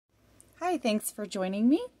Hi, thanks for joining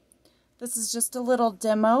me. This is just a little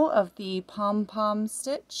demo of the PomPom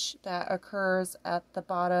Stitch that occurs at the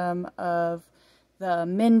bottom of the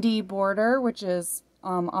Mehndi border, which is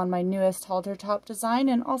on my newest halter top design,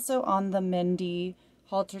 and also on the Mehndi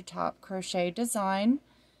halter top crochet design.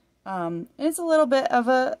 It's a little bit of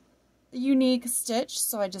a unique stitch,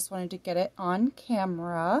 so I just wanted to get it on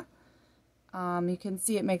camera. You can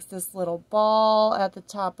see it makes this little ball at the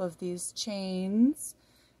top of these chains.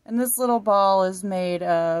 And this little ball is made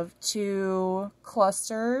of 2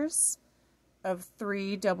 clusters of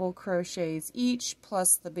 3 double crochets each,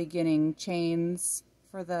 plus the beginning chains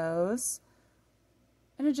for those.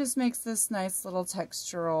 And it just makes this nice little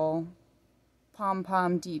textural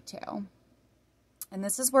pom-pom detail. And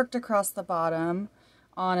this is worked across the bottom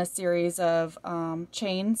on a series of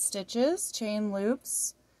chain stitches, chain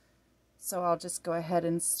loops. So I'll just go ahead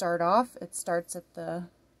and start off. It starts at the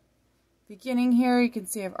beginning here. You can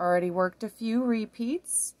see I've already worked a few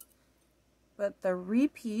repeats, but the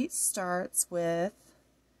repeat starts with,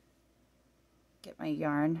 get my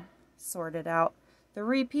yarn sorted out, the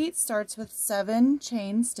repeat starts with 7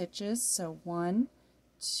 chain stitches. So 1,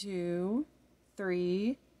 2,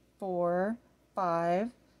 3, 4, 5,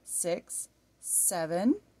 6,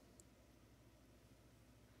 7.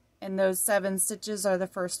 And those 7 stitches are the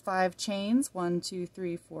first 5 chains, 1, 2,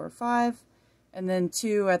 3, 4, 5. And then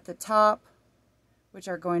 2 at the top, which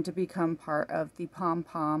are going to become part of the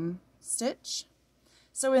pom-pom stitch.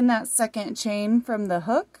 So in that second chain from the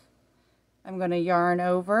hook, I'm going to yarn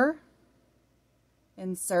over,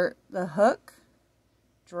 insert the hook,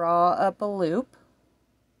 draw up a loop,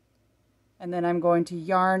 and then I'm going to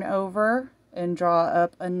yarn over and draw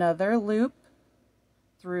up another loop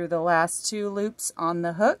through the last 2 loops on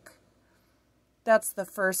the hook. That's the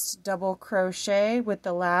first double crochet with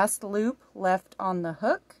the last loop left on the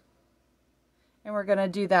hook. And we're going to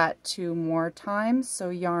do that 2 more times. So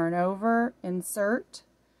yarn over, insert,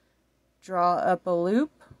 draw up a loop,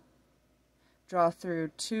 draw through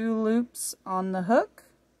 2 loops on the hook.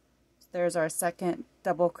 There's our second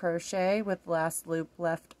double crochet with last loop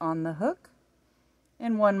left on the hook.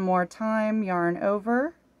 And 1 more time, yarn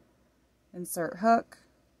over, insert hook,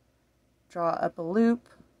 draw up a loop,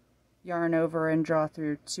 yarn over and draw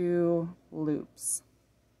through 2 loops.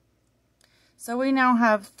 So we now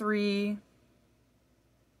have 3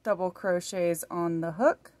 double crochets on the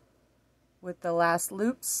hook with the last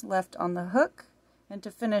loops left on the hook. And to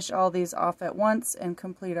finish all these off at once and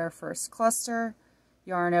complete our first cluster,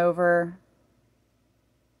 yarn over,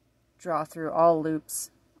 draw through all loops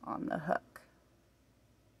on the hook.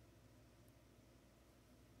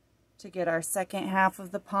 To get our second half of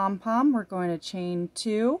the pom-pom, we're going to chain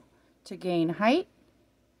 2 to gain height.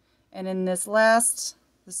 And in this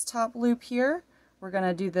top loop here, we're going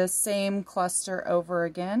to do this same cluster over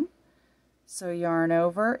again. So yarn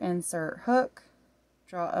over, insert hook,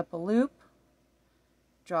 draw up a loop,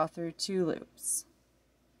 draw through 2 loops.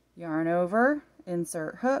 Yarn over,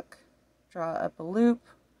 insert hook, draw up a loop,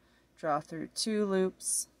 draw through 2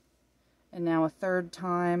 loops, and now a third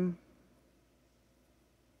time,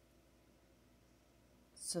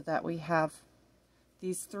 so that we have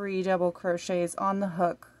these 3 double crochets on the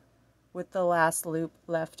hook with the last loop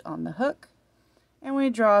left on the hook. And we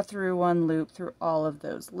draw through 1 loop through all of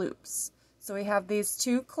those loops. So we have these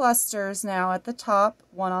 2 clusters now at the top,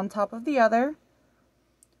 one on top of the other.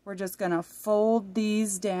 We're just going to fold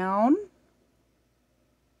these down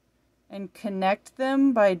and connect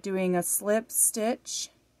them by doing a slip stitch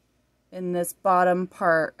in this bottom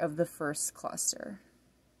part of the first cluster.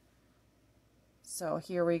 So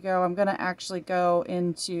here we go. I'm going to actually go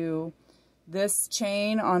into this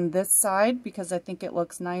chain on this side because I think it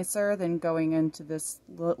looks nicer than going into this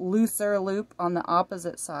looser loop on the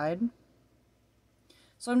opposite side.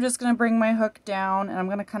 So I'm just going to bring my hook down and I'm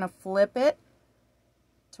going to kind of flip it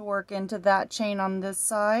to work into that chain on this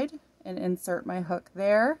side and insert my hook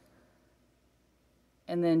there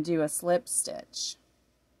and then do a slip stitch.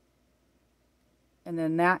 And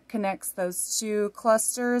then that connects those 2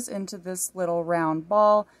 clusters into this little round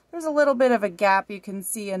ball. There's a little bit of a gap you can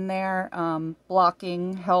see in there.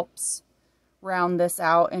 Blocking helps round this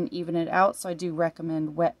out and even it out, so I do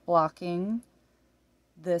recommend wet blocking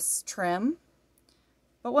this trim.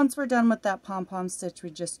 But once we're done with that pom-pom stitch,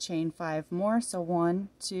 we just chain 5 more. So 1,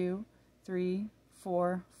 2, 3,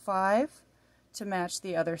 4, 5 to match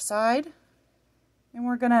the other side. And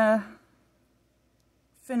we're going to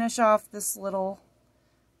finish off this little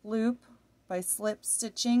loop by slip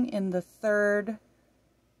stitching in the 3rd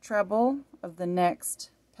treble of the next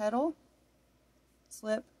petal.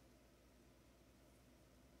 Slip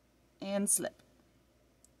and slip.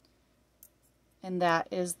 And that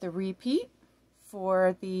is the repeat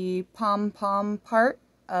for the pom-pom part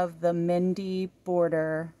of the Mehndi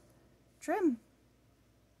border trim.